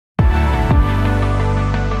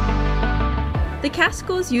The Cass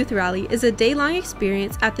School's Youth Rally is a day-long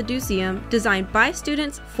experience at the DoSeum designed by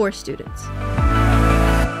students for students.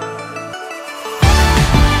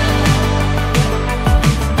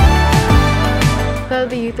 So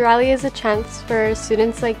the Youth Rally is a chance for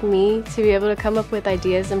students like me to be able to come up with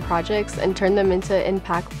ideas and projects and turn them into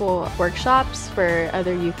impactful workshops for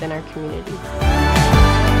other youth in our community.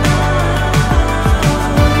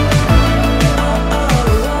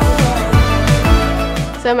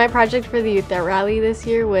 So my project for the Youth Rally this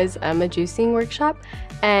year was a juicing workshop,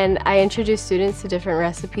 and I introduced students to different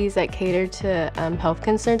recipes that cater to health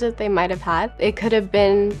concerns that they might have had. It could have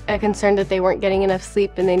been a concern that they weren't getting enough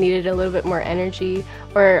sleep and they needed a little bit more energy,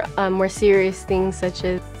 or more serious things such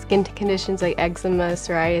as skin conditions like eczema,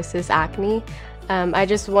 psoriasis, acne. I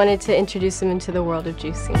just wanted to introduce them into the world of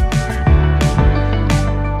juicing.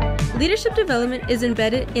 Leadership development is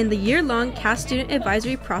embedded in the year-long Cass student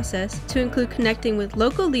advisory process to include connecting with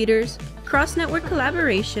local leaders, cross-network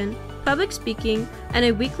collaboration, public speaking, and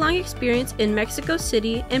a week-long experience in Mexico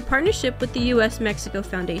City in partnership with the U.S.-Mexico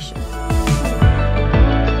Foundation.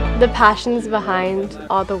 The passions behind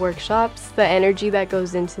all the workshops, the energy that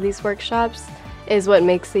goes into these workshops, is what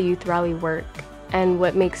makes the Youth Rally work and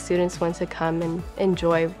what makes students want to come and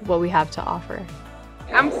enjoy what we have to offer.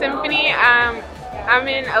 I'm Symphony. I'm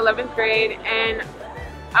in 11th grade and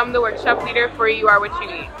I'm the workshop leader for You Are What You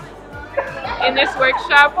Eat. In this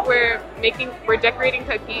workshop we're decorating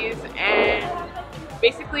cookies, and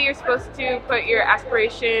basically you're supposed to put your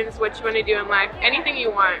aspirations, what you want to do in life, anything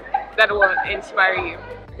you want that will inspire you.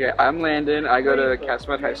 Okay, I'm Landon. I go to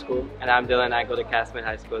Cassmud High School. And I'm Dylan. I go to Cassmud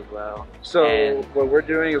High School as well. So what we're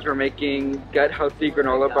doing is we're making gut-healthy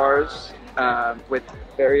granola bars with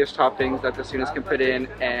various toppings that the students can put in,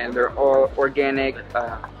 and they're all organic.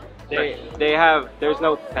 There's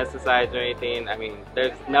no pesticides or anything. I mean,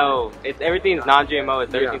 everything's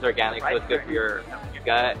non-GMO, everything's organic, so it's good for your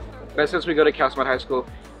gut. But since we go to Cassmud High School,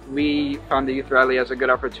 we found the Youth Rally as a good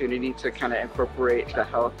opportunity to kind of incorporate the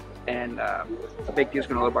health and make these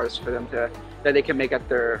granola bars for them that they can make at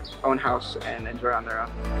their own house and enjoy on their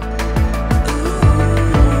own.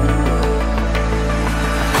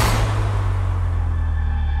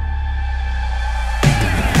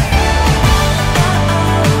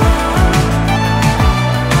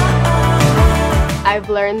 I've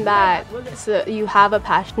learned that you have a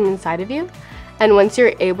passion inside of you, and once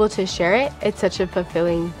you're able to share it, it's such a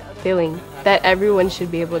fulfilling feeling that everyone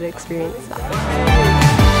should be able to experience that.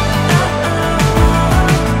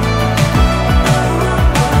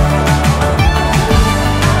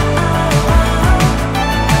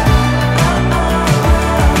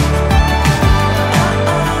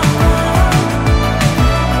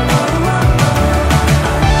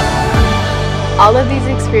 All of these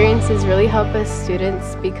experiences really help us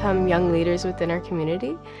students become young leaders within our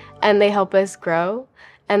community, and they help us grow,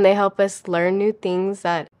 and they help us learn new things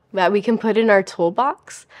that we can put in our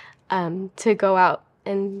toolbox to go out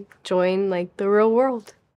and join the real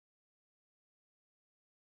world.